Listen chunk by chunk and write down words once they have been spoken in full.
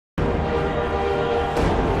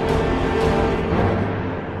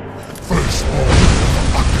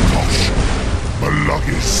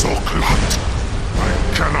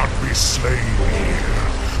slain here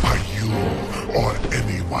by you or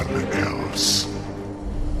anyone else.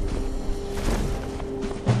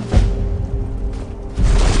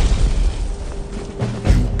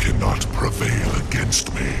 You cannot prevail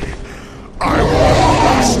against me. I will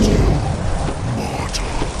blast you, mortal.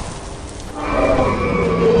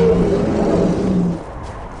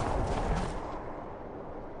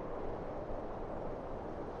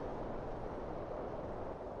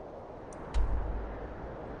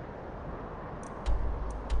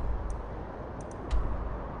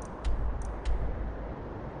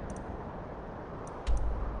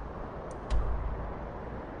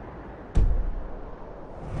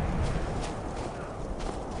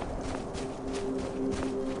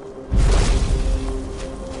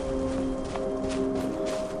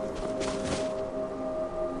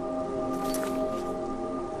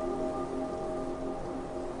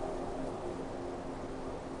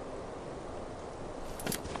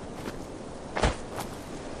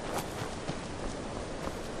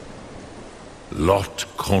 Lot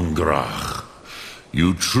Kongrach,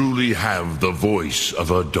 you truly have the voice of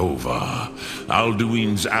a Dova.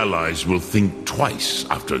 Alduin's allies will think twice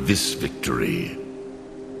after this victory.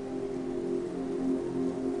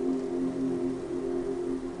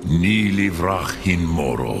 Ni livrach hin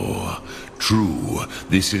moro. True,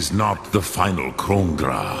 this is not the final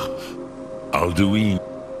Kongrach. Alduin,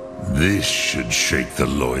 this should shake the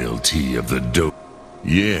loyalty of the Dova.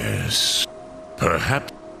 Yes,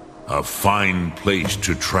 perhaps a fine place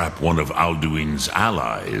to trap one of Alduin's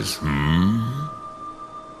allies,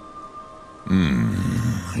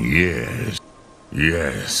 Yes.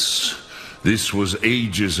 Yes. This was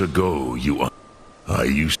ages ago,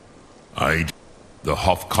 The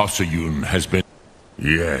Hofkossayun has been...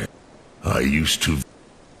 Yeah. The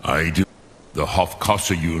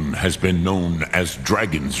Hofkossayun has been known as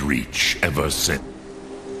Dragon's Reach ever since.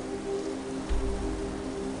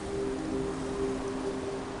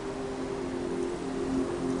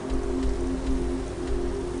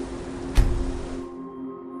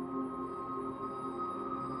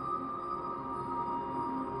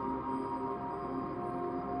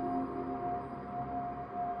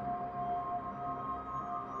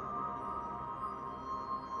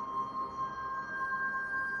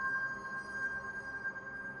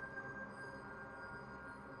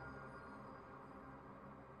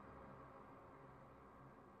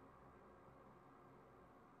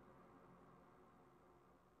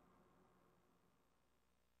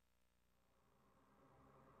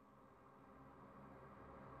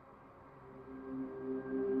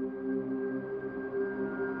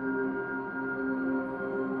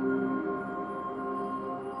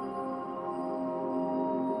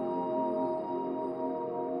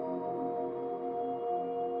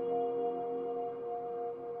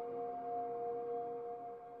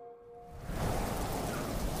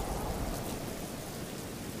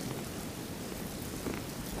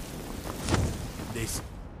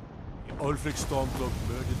 The Ulfric Stormcloak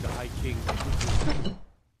murdered the High King.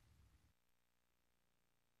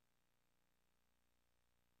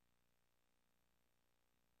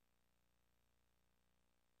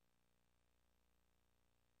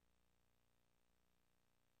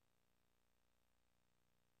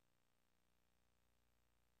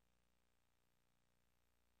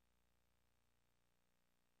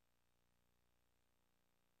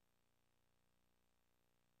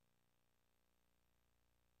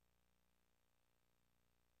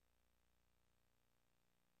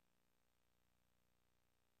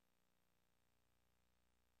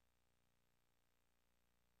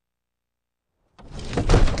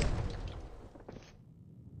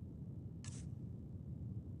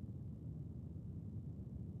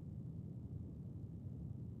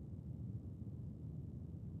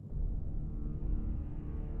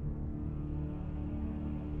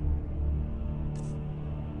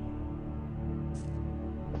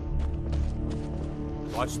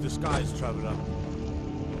 Watch the skies, traveler.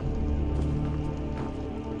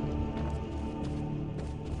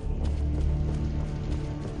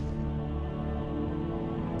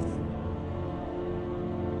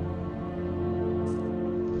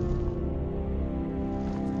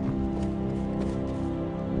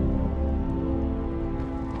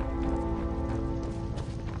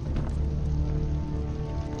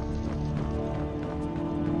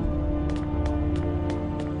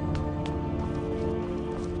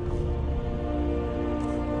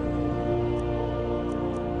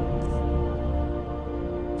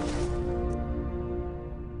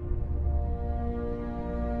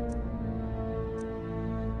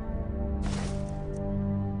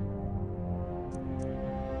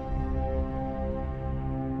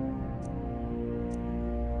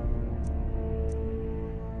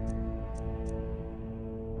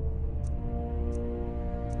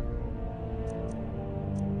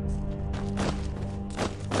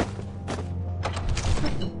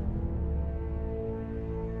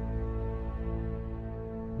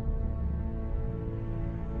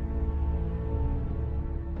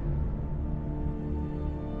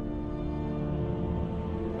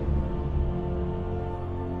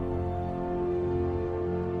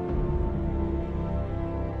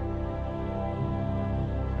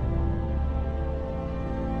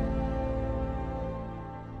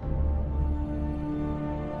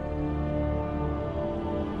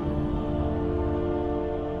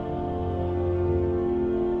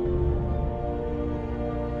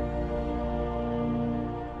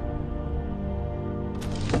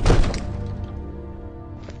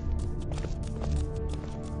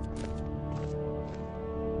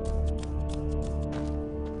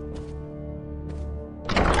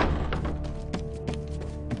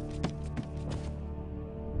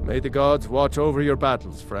 May the gods watch over your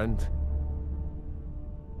battles, friend.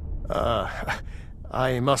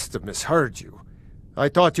 I must have misheard you. I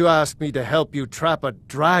thought you asked me to help you trap a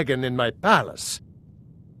dragon in my palace.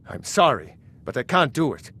 I'm sorry, but I can't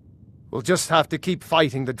do it. We'll just have to keep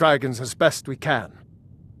fighting the dragons as best we can.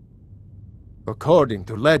 According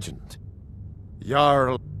to legend,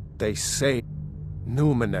 Jarl, they say,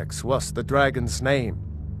 Numenex was the dragon's name.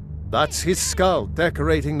 That's his skull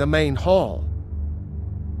decorating the main hall.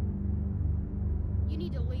 You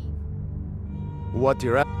need to leave. What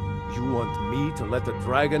you're at? You want me to let the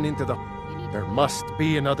dragon into the... There must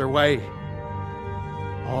be another way.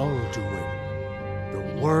 Alduin,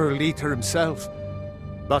 the World Eater himself.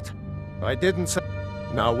 But I didn't say...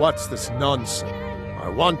 Now what's this nonsense? I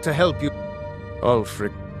want to help you.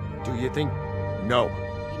 Ulfric, do you think... No,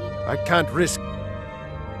 I can't risk...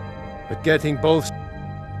 But getting both...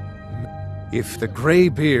 If the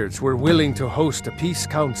Greybeards were willing to host a peace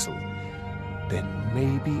council, then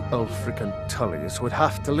maybe Ulfric and Tullius would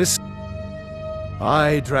have to listen.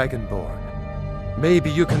 Aye, Dragonborn. Maybe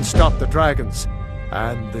you can stop the dragons,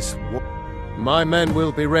 and this war. My men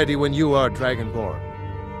will be ready when you are, Dragonborn.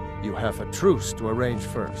 You have a truce to arrange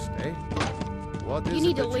first, eh? What is You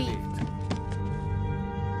need it to that you leave. need?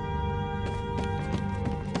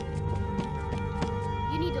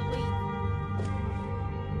 You need to leave.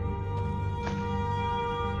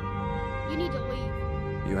 You need to leave.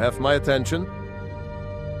 You have my attention?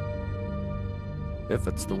 If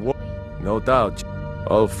it's the war, no doubt,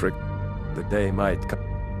 Ulfric, the day might come.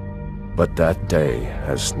 But that day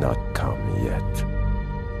has not come yet.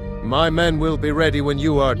 My men will be ready when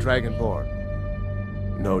you are, Dragonborn.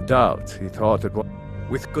 No doubt, he thought it was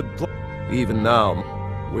with good plan. Even now,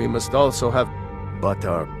 we must also have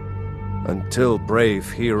butter until brave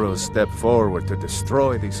heroes step forward to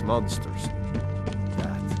destroy these monsters.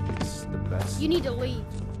 That is the best. You need to leave.